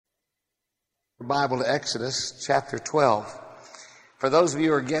Bible to Exodus chapter 12. For those of you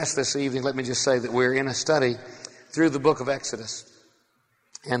who are guests this evening, let me just say that we're in a study through the book of Exodus,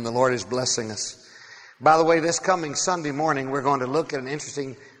 and the Lord is blessing us. By the way, this coming Sunday morning, we're going to look at an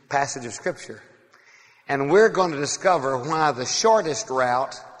interesting passage of Scripture, and we're going to discover why the shortest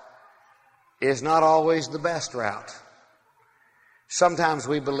route is not always the best route. Sometimes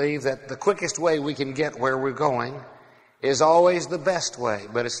we believe that the quickest way we can get where we're going is always the best way,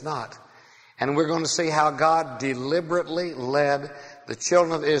 but it's not. And we're going to see how God deliberately led the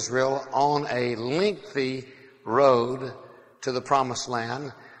children of Israel on a lengthy road to the promised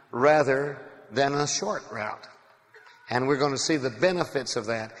land rather than a short route. And we're going to see the benefits of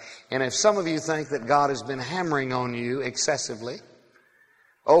that. And if some of you think that God has been hammering on you excessively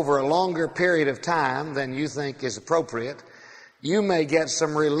over a longer period of time than you think is appropriate, you may get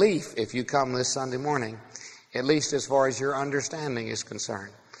some relief if you come this Sunday morning, at least as far as your understanding is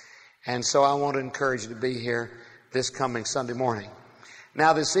concerned. And so I want to encourage you to be here this coming Sunday morning.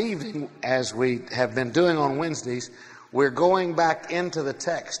 Now this evening, as we have been doing on Wednesdays, we're going back into the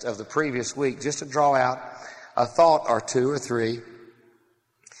text of the previous week just to draw out a thought or two or three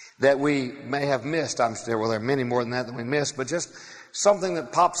that we may have missed. I'm sure, well, there are many more than that we missed, but just something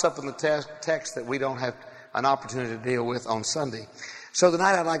that pops up in the text that we don't have an opportunity to deal with on Sunday. So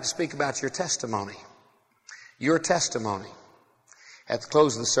tonight I'd like to speak about your testimony. Your testimony. At the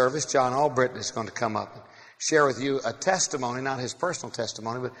close of the service, John Albritton is going to come up and share with you a testimony, not his personal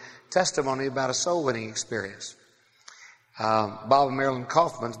testimony, but testimony about a soul-winning experience. Bob and Marilyn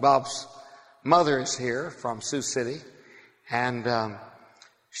Kaufman, Bob's mother is here from Sioux City, and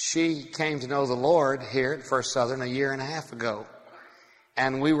she came to know the Lord here at First Southern a year and a half ago.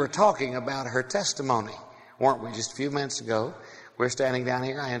 And we were talking about her testimony, weren't we, just a few minutes ago? We're standing down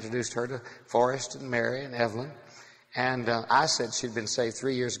here. I introduced her to Forrest and Mary and Evelyn. And I said she'd been saved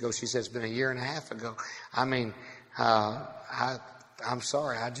 3 years ago. She said it's been a year and a half ago. I mean, I'm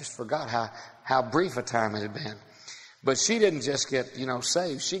sorry. I just forgot how brief a time it had been. But she didn't just get,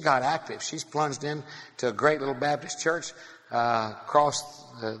 saved. She got active. She's plunged into a great little Baptist church across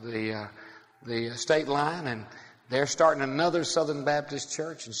the state line, and they're starting another Southern Baptist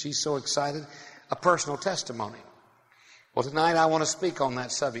church, and she's so excited. A personal testimony. Well, tonight I want to speak on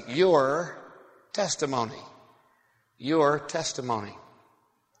that subject. Your testimony. Your testimony.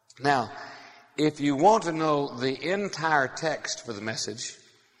 Now, if you want to know the entire text for the message,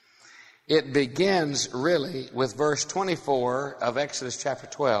 it begins really with verse 24 of Exodus chapter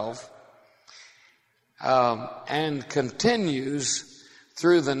 12 and continues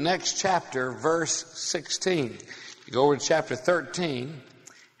through the next chapter, verse 16. You go over to chapter 13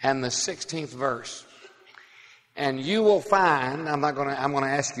 and the 16th verse. And you will find, I'm going to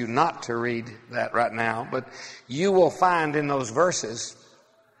ask you not to read that right now, but you will find in those verses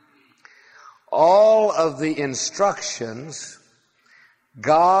all of the instructions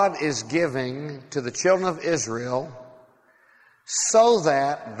God is giving to the children of Israel so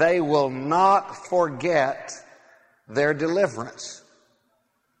that they will not forget their deliverance.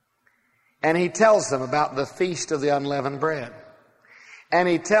 And he tells them about the feast of the unleavened bread. And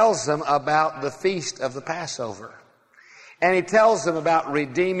he tells them about the feast of the Passover. And he tells them about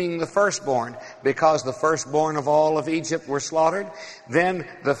redeeming the firstborn, because the firstborn of all of Egypt were slaughtered. Then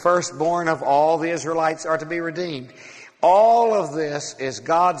the firstborn of all the Israelites are to be redeemed. All of this is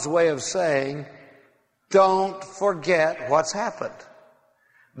God's way of saying, don't forget what's happened.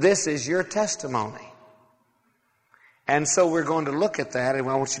 This is your testimony. And so we're going to look at that, and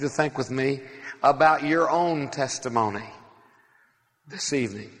I want you to think with me about your own testimony this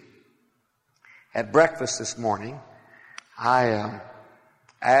evening. At breakfast this morning, I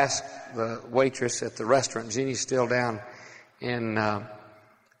asked the waitress at the restaurant, Jeannie's still down in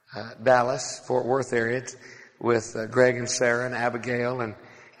Dallas, Fort Worth area, with Greg and Sarah and Abigail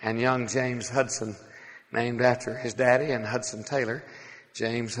and young James Hudson, named after his daddy, and Hudson Taylor.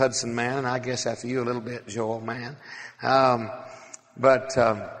 James Hudson Man, and I guess after you a little bit, Joel Man.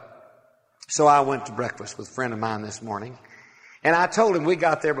 So I went to breakfast with a friend of mine this morning. And I told him, we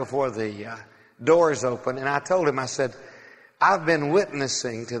got there before the doors opened, and I told him, I said, I've been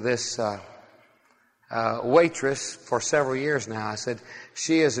witnessing to this waitress for several years now. I said,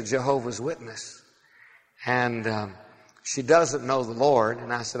 she is a Jehovah's Witness. And she doesn't know the Lord.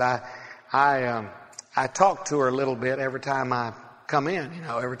 And I said, I talk to her a little bit every time I come in.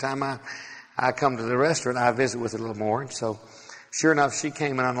 Every time I come to the restaurant, I visit with her a little more. And so sure enough, she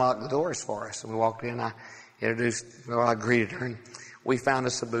came and unlocked the doors for us. And we walked in. I greeted her, and we found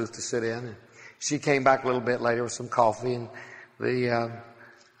us a booth to sit in. And she came back a little bit later with some coffee and the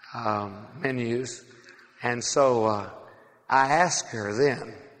menus. And so I asked her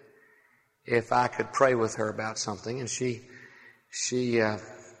then, if I could pray with her about something. And she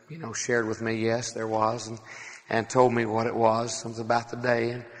shared with me, yes, there was, and told me what it was, something about the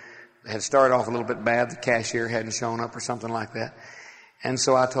day. And it had started off a little bit bad. The cashier hadn't shown up or something like that. And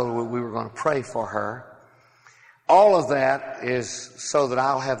so I told her we were going to pray for her. All of that is so that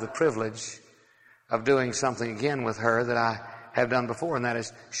I'll have the privilege of doing something again with her that I have done before, and that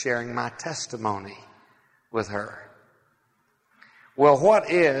is sharing my testimony with her. Well, what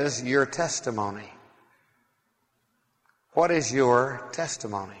is your testimony? What is your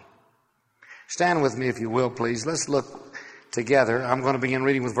testimony? Stand with me if you will, please. Let's look together. I'm going to begin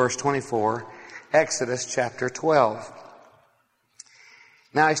reading with verse 24, Exodus chapter 12.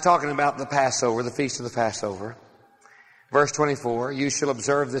 Now he's talking about the Passover, the feast of the Passover. Verse 24, you shall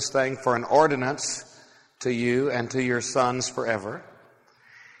observe this thing for an ordinance to you and to your sons forever.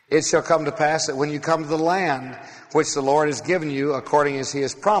 It shall come to pass that when you come to the land which the Lord has given you according as he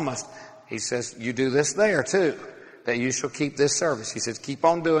has promised, he says, you do this there too, that you shall keep this service. He says, keep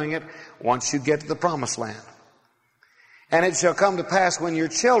on doing it once you get to the promised land. And it shall come to pass when your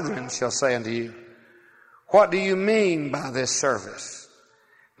children shall say unto you, what do you mean by this service?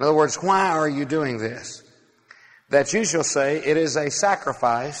 In other words, why are you doing this? That you shall say, it is a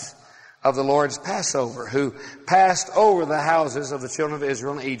sacrifice of the Lord's Passover, who passed over the houses of the children of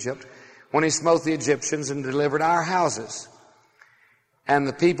Israel in Egypt when he smote the Egyptians and delivered our houses. And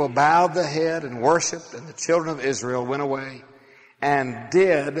the people bowed the head and worshipped, and the children of Israel went away and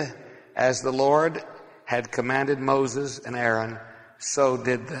did as the Lord had commanded Moses and Aaron, so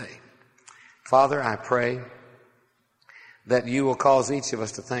did they. Father, I pray that you will cause each of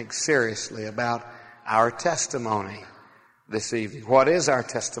us to think seriously about our testimony this evening. What is our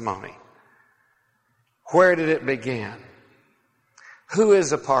testimony? Where did it begin? Who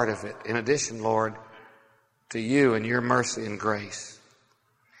is a part of it? In addition, Lord, to you and your mercy and grace.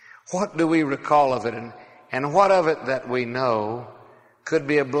 What do we recall of it? And what of it that we know could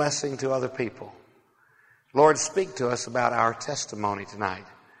be a blessing to other people? Lord, speak to us about our testimony tonight.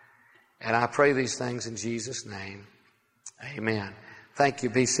 And I pray these things in Jesus' name. Amen. Thank you.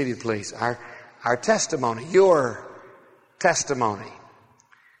 Be seated, please. Our testimony, your testimony.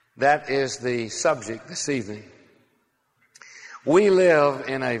 That is the subject this evening. We live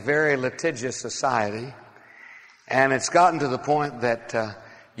in a very litigious society, and it's gotten to the point that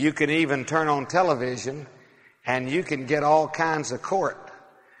you can even turn on television and you can get all kinds of court.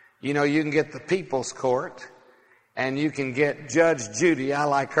 You know, you can get the People's Court, and you can get Judge Judy. I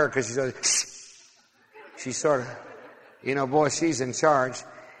like her because she's sort of, boy, she's in charge.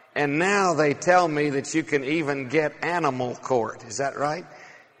 And now they tell me that you can even get animal court. Is that right?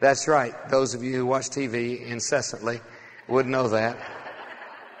 That's right. Those of you who watch TV incessantly would know that.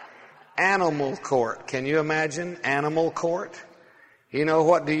 Animal court. Can you imagine animal court?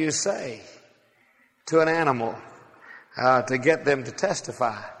 What do you say to an animal to get them to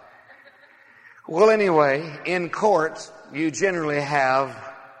testify? Well, anyway, in court, you generally have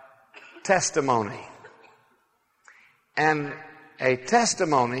testimony. And a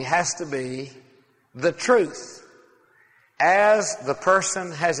testimony has to be the truth as the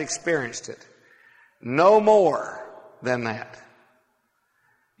person has experienced it. No more than that.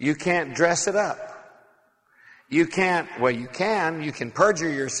 You can't dress it up. You can perjure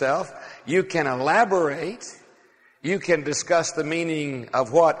yourself. You can elaborate. You can discuss the meaning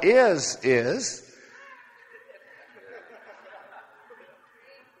of what is.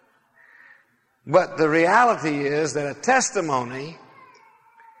 But the reality is that a testimony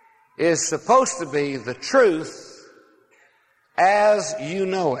is supposed to be the truth as you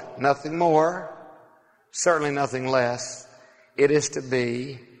know it. Nothing more, certainly nothing less. It is to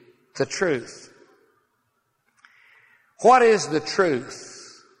be the truth. What is the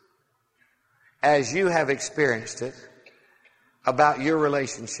truth as you have experienced it about your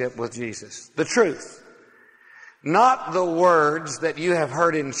relationship with Jesus? The truth. Not the words that you have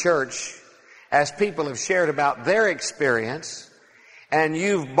heard in church as people have shared about their experience, and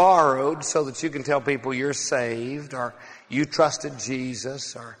you've borrowed so that you can tell people you're saved, or you trusted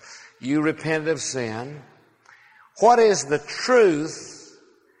Jesus, or you repented of sin. What is the truth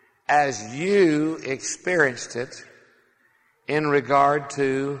as you experienced it in regard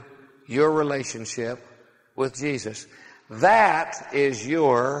to your relationship with Jesus? That is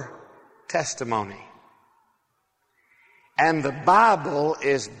your testimony. And the Bible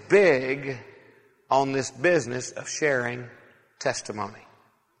is big on this business of sharing testimony.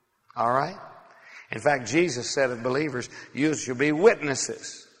 All right? In fact, Jesus said of believers, you shall be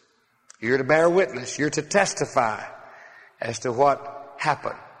witnesses. You're to bear witness. You're to testify as to what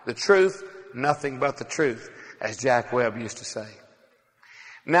happened. The truth, nothing but the truth, as Jack Webb used to say.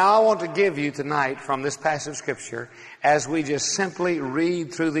 Now I want to give you tonight from this passage of Scripture, as we just simply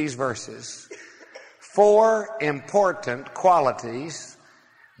read through these verses, 4 important qualities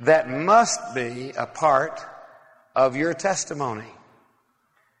that must be a part of your testimony.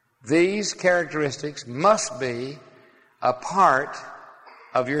 These characteristics must be a part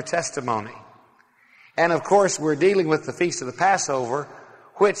of your testimony. And of course, we're dealing with the Feast of the Passover,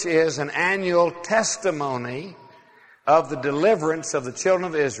 which is an annual testimony of the deliverance of the children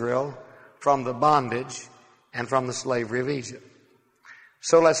of Israel from the bondage and from the slavery of Egypt.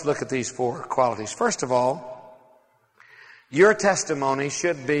 So let's look at these 4 qualities. First of all, your testimony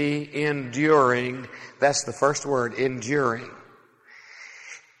should be enduring. That's the first word, enduring.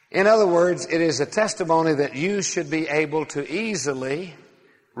 In other words, it is a testimony that you should be able to easily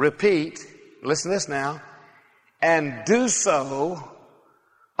repeat, listen to this now, and do so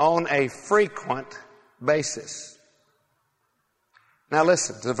on a frequent basis. Now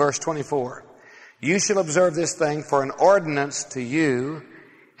listen to verse 24. You shall observe this thing for an ordinance to you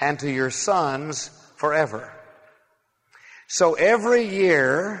and to your sons forever. So every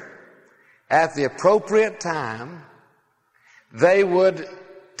year, at the appropriate time, they would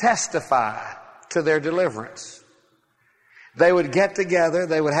testify to their deliverance. They would get together,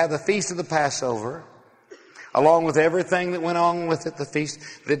 they would have the Feast of the Passover, along with everything that went on with it, the feast,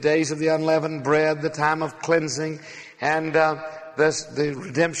 the days of the unleavened bread, the time of cleansing, and the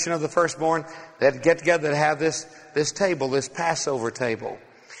redemption of the firstborn. They'd get together to have this table, this Passover table,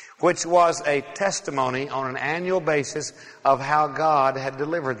 which was a testimony on an annual basis of how God had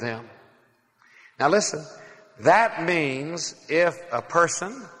delivered them. Now listen, that means if a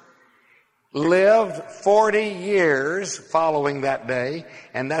person lived 40 years following that day,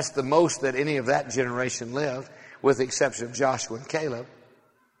 and that's the most that any of that generation lived, with the exception of Joshua and Caleb.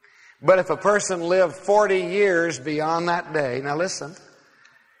 But if a person lived 40 years beyond that day, now listen,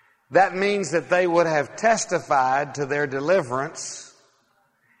 that means that they would have testified to their deliverance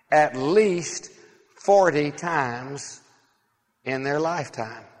at least 40 times in their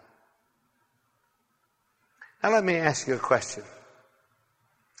lifetime. Now let me ask you a question.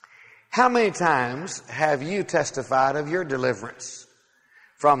 How many times have you testified of your deliverance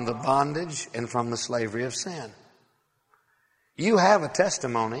from the bondage and from the slavery of sin? You have a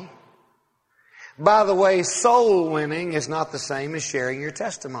testimony. By the way, soul winning is not the same as sharing your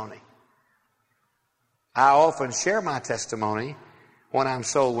testimony. I often share my testimony when I'm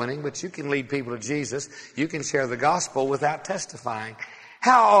soul winning, but you can lead people to Jesus. You can share the gospel without testifying.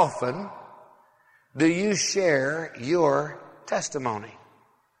 How often do you share your testimony?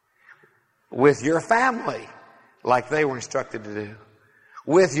 With your family, like they were instructed to do.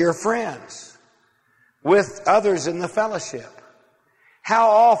 With your friends. With others in the fellowship. How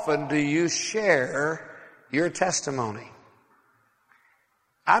often do you share your testimony?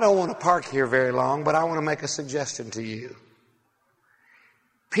 I don't want to park here very long, but I want to make a suggestion to you.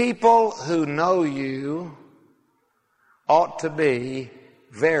 People who know you ought to be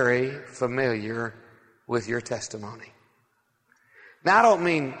very familiar with your testimony. Now, I don't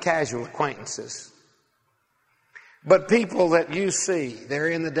mean casual acquaintances, but people that you see, they're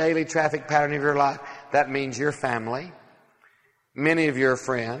in the daily traffic pattern of your life. That means your family, many of your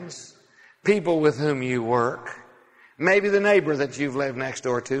friends, people with whom you work, maybe the neighbor that you've lived next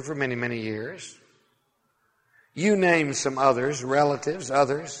door to for many, many years. You name some others, relatives,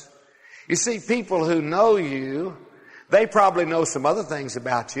 others. You see, people who know you, they probably know some other things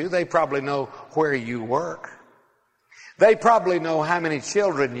about you. They probably know where you work. They probably know how many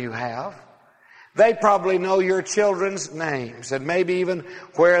children you have. They probably know your children's names and maybe even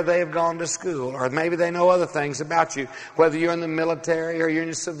where they have gone to school, or maybe they know other things about you. Whether you're in the military or you're in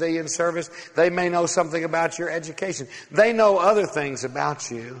the civilian service, they may know something about your education. They know other things about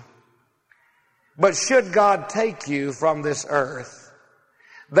you. But should God take you from this earth,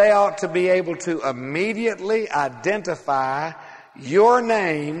 they ought to be able to immediately identify your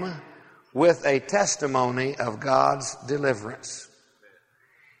name with a testimony of God's deliverance.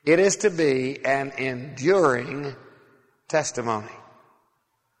 It is to be an enduring testimony.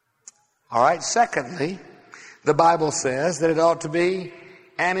 All right, secondly, the Bible says that it ought to be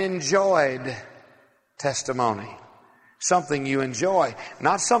an enjoyed testimony. Something you enjoy.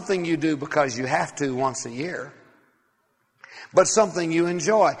 Not something you do because you have to once a year, but something you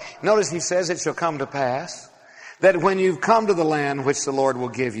enjoy. Notice he says it shall come to pass that when you've come to the land which the Lord will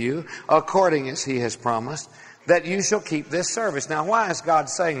give you, according as he has promised, that you shall keep this service. Now, why is God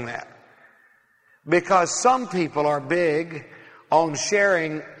saying that? Because some people are big on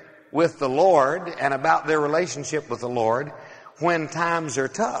sharing with the Lord and about their relationship with the Lord when times are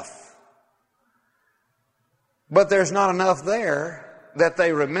tough. But there's not enough there that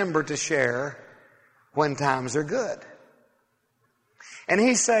they remember to share when times are good. And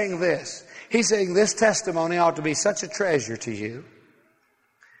he's saying this. He's saying this testimony ought to be such a treasure to you.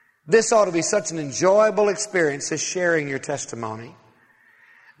 This ought to be such an enjoyable experience as sharing your testimony,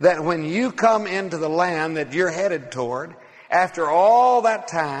 that when you come into the land that you're headed toward, after all that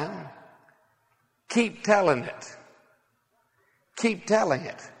time, keep telling it. Keep telling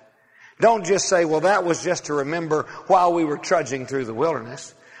it. Don't just say, well, that was just to remember while we were trudging through the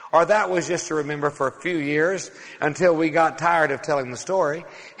wilderness, or that was just to remember for a few years until we got tired of telling the story.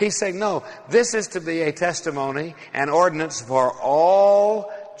 He's saying, no, this is to be a testimony, an ordinance for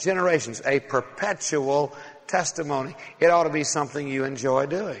all generations, a perpetual testimony. It ought to be something you enjoy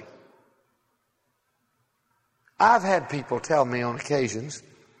doing. I've had people tell me on occasions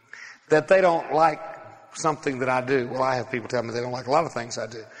that they don't like something that I do. Well, I have people tell me they don't like a lot of things I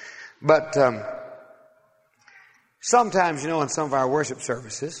do. But sometimes, in some of our worship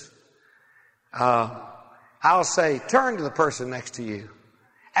services, I'll say, turn to the person next to you.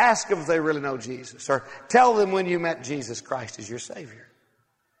 Ask them if they really know Jesus. Or tell them when you met Jesus Christ as your Savior.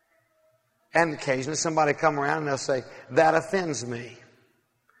 And occasionally somebody come around and they'll say, that offends me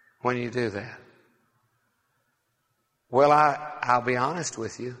when you do that. Well, I'll be honest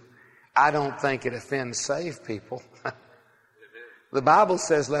with you. I don't think it offends saved people. The Bible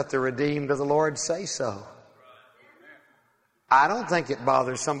says, let the redeemed of the Lord say so. I don't think it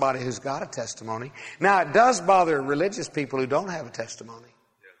bothers somebody who's got a testimony. Now, it does bother religious people who don't have a testimony.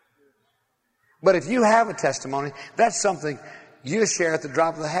 But if you have a testimony, that's something you share at the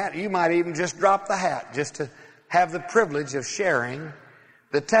drop of the hat. You might even just drop the hat just to have the privilege of sharing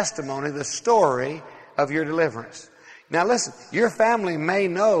the testimony, the story of your deliverance. Now listen, your family may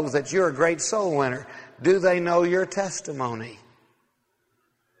know that you're a great soul winner. Do they know your testimony?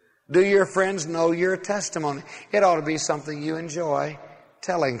 Do your friends know your testimony? It ought to be something you enjoy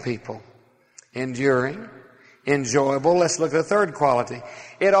telling people. Enduring, enjoyable. Let's look at the third quality.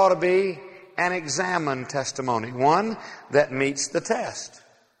 It ought to be an examined testimony. One that meets the test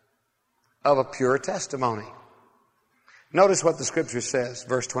of a pure testimony. Notice what the Scripture says,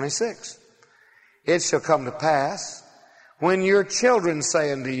 verse 26. It shall come to pass when your children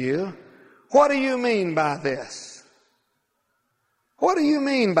say unto you, what do you mean by this? What do you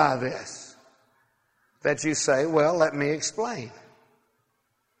mean by this? That you say, well, let me explain.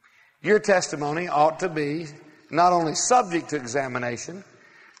 Your testimony ought to be not only subject to examination,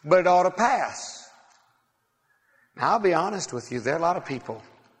 but it ought to pass. Now, I'll be honest with you. There are a lot of people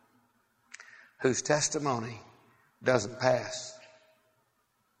whose testimony doesn't pass.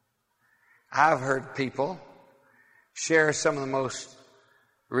 I've heard people share some of the most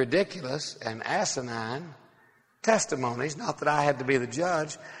ridiculous and asinine testimonies. Not that I had to be the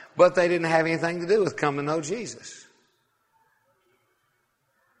judge, but they didn't have anything to do with coming to know Jesus.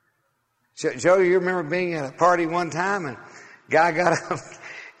 Joe, you remember being at a party one time and a guy got up,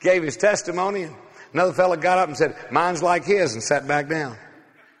 gave his testimony, and another fellow got up and said, mine's like his, and sat back down.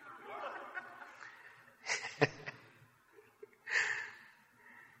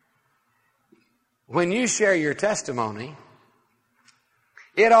 When you share your testimony,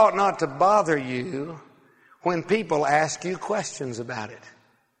 it ought not to bother you when people ask you questions about it.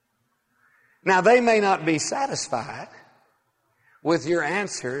 Now, they may not be satisfied with your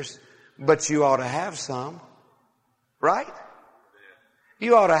answers, but you ought to have some, right?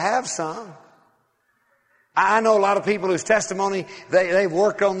 You ought to have some. I know a lot of people whose testimony, they've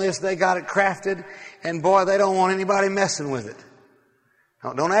worked on this, they got it crafted, and boy, they don't want anybody messing with it.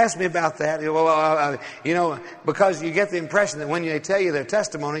 Don't ask me about that. Because you get the impression that when they tell you their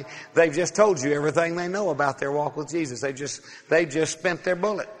testimony, they've just told you everything they know about their walk with Jesus. They just spent their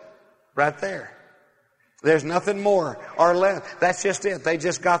bullet right there. There's nothing more or less. That's just it. They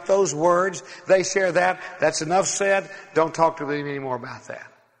just got those words. They share that. That's enough said. Don't talk to them anymore about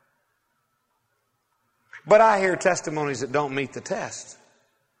that. But I hear testimonies that don't meet the test.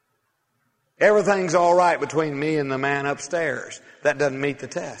 Everything's all right between me and the man upstairs. That doesn't meet the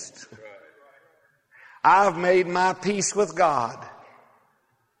test. I've made my peace with God.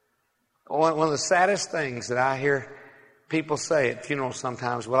 One of the saddest things that I hear people say at funerals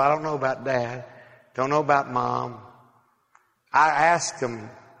sometimes, well, I don't know about Dad, don't know about Mom. I ask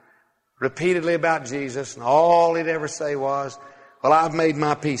them repeatedly about Jesus, and all he'd ever say was, well, I've made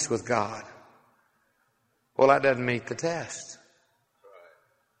my peace with God. Well, that doesn't meet the test.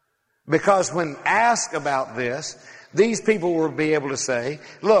 Because when asked about this, these people will be able to say,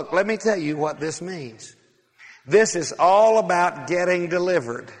 look, let me tell you what this means. This is all about getting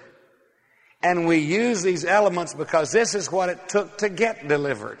delivered. And we use these elements because this is what it took to get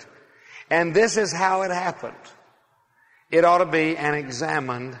delivered. And this is how it happened. It ought to be an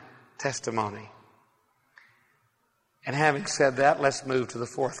examined testimony. And having said that, let's move to the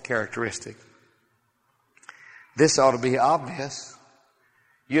fourth characteristic. This ought to be obvious.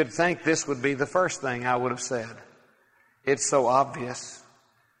 You'd think this would be the first thing I would have said. It's so obvious.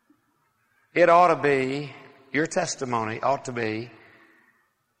 It ought to be, your testimony ought to be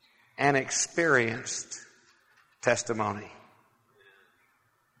an experienced testimony.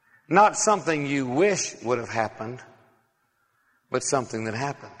 Not something you wish would have happened, but something that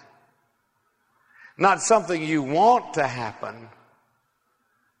happened. Not something you want to happen,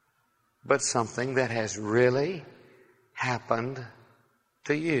 but something that has really happened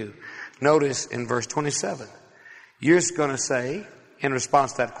to you. Notice in verse 27, you're going to say, in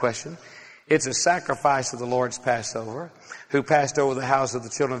response to that question, it's a sacrifice of the Lord's Passover, who passed over the house of the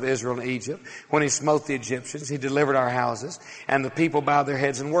children of Israel in Egypt. When he smote the Egyptians, he delivered our houses, and the people bowed their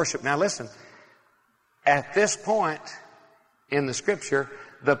heads in worship. Now listen, at this point in the Scripture,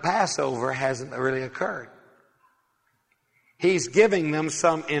 the Passover hasn't really occurred. He's giving them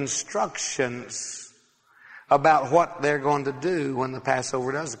some instructions about what they're going to do when the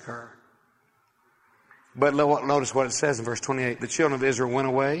Passover does occur. But notice what it says in verse 28. The children of Israel went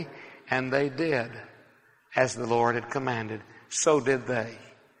away, and they did as the Lord had commanded. So did they.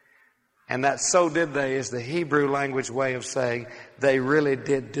 And that so did they is the Hebrew language way of saying they really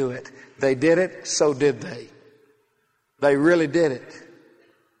did do it. They did it, so did they. They really did it.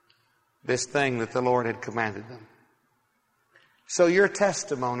 This thing that the Lord had commanded them. So your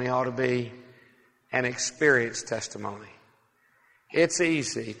testimony ought to be an experienced testimony. It's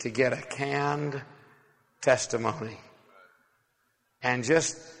easy to get a canned testimony and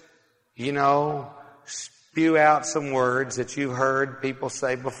just, spew out some words that you've heard people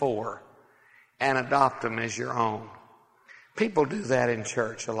say before and adopt them as your own. People do that in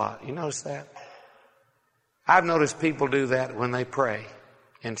church a lot. You notice that? I've noticed people do that when they pray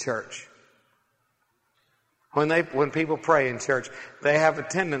in church. When people pray in church, they have a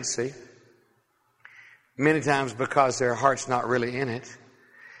tendency, many times because their heart's not really in it,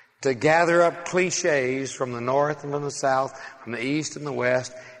 to gather up cliches from the north and from the south, from the east and the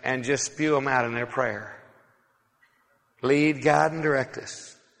west, and just spew them out in their prayer. Lead, guide, and direct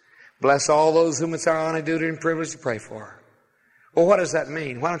us. Bless all those whom it's our honor, duty, and privilege to pray for. Well, what does that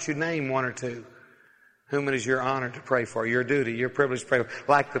mean? Why don't you name one or two whom it is your honor to pray for, your duty, your privilege to pray for?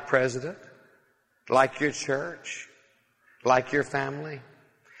 Like the president, like your church, like your family.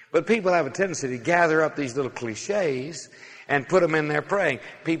 But people have a tendency to gather up these little cliches and put them in their praying.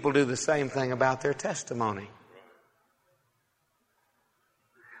 People do the same thing about their testimony.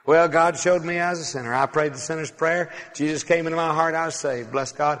 Well, God showed me I was a sinner. I prayed the sinner's prayer. Jesus came into my heart. I was saved.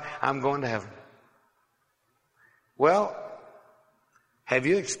 Bless God. I'm going to heaven. Well, have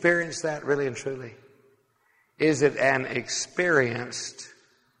you experienced that really and truly? Is it an experienced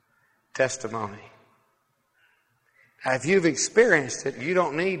testimony? Now, if you've experienced it, you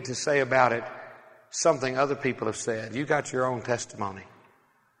don't need to say about it something other people have said. You got your own testimony.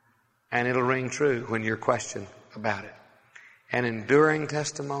 And it'll ring true when you're questioned about it. An enduring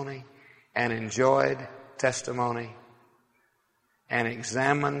testimony, an enjoyed testimony, an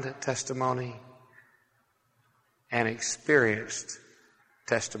examined testimony, an experienced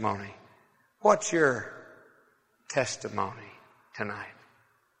testimony. What's your testimony tonight?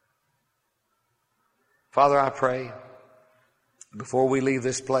 Father, I pray before we leave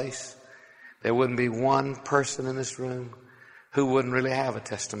this place, there wouldn't be one person in this room who wouldn't really have a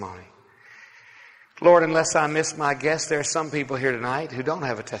testimony. Lord, unless I miss my guess, there are some people here tonight who don't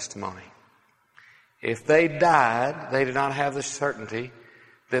have a testimony. If they died, they did not have the certainty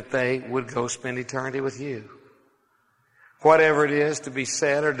that they would go spend eternity with you. Whatever it is to be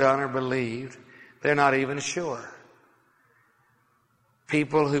said or done or believed, they're not even sure.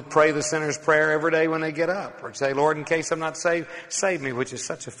 People who pray the sinner's prayer every day when they get up, or say, Lord, in case I'm not saved, save me, which is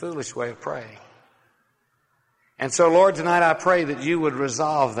such a foolish way of praying. And so, Lord, tonight I pray that you would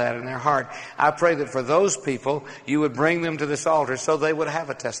resolve that in their heart. I pray that for those people, you would bring them to this altar so they would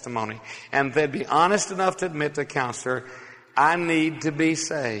have a testimony. And they'd be honest enough to admit to the counselor, I need to be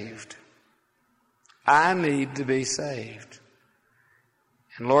saved. I need to be saved.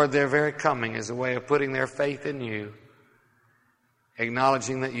 And Lord, their very coming is a way of putting their faith in you,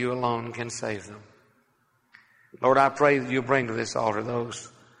 acknowledging that you alone can save them. Lord, I pray that you'll bring to this altar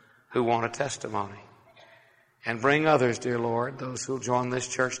those who want a testimony. And bring others, dear Lord, those who will join this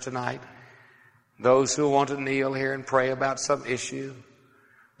church tonight, those who want to kneel here and pray about some issue,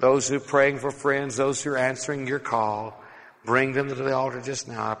 those who are praying for friends, those who are answering your call. Bring them to the altar just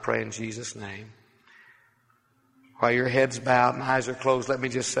now, I pray in Jesus' name. While your head's bowed and eyes are closed, let me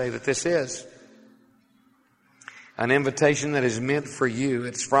just say that this is An invitation that is meant for you.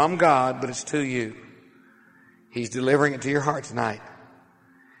 It's from God, but it's to you. He's delivering it to your heart tonight.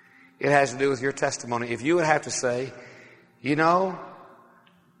 It has to do with your testimony. If you would have to say, you know,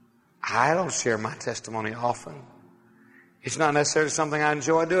 I don't share my testimony often. It's not necessarily something I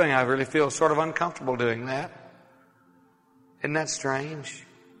enjoy doing. I really feel sort of uncomfortable doing that. Isn't that strange?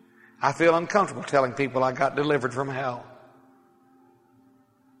 I feel uncomfortable telling people I got delivered from hell.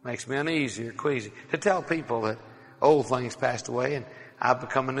 Makes me uneasy or queasy to tell people that old things passed away and I've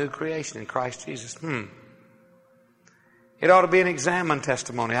become a new creation in Christ Jesus. It ought to be an examined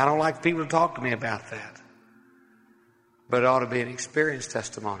testimony. I don't like people to talk to me about that. But it ought to be an experienced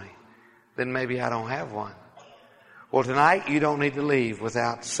testimony. Then maybe I don't have one. Well, tonight you don't need to leave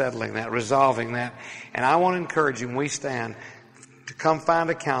without settling that, resolving that. And I want to encourage you when we stand to come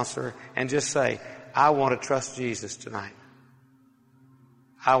find a counselor and just say, I want to trust Jesus tonight.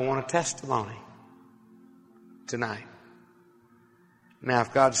 I want a testimony tonight. Now,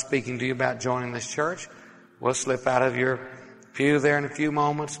 if God's speaking to you about joining this church, we'll slip out of your pew there in a few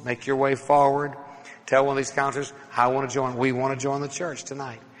moments, make your way forward, tell one of these counselors, I want to join. We want to join the church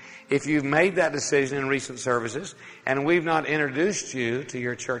tonight. If you've made that decision in recent services and we've not introduced you to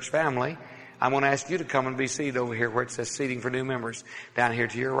your church family, I'm going to ask you to come and be seated over here where it says seating for new members, down here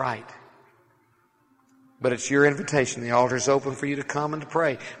to your right. But it's your invitation. The altar is open for you to come and to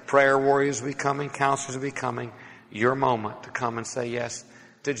pray. Prayer warriors will be coming. Counselors will be coming. Your moment to come and say yes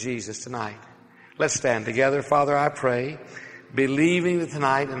to Jesus tonight. Let's stand together. Father, I pray, believing that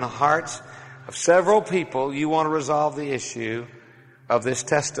tonight in the hearts of several people you want to resolve the issue of this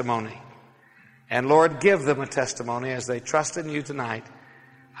testimony. And Lord, give them a testimony as they trust in you tonight.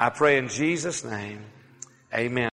 I pray in Jesus' name, amen.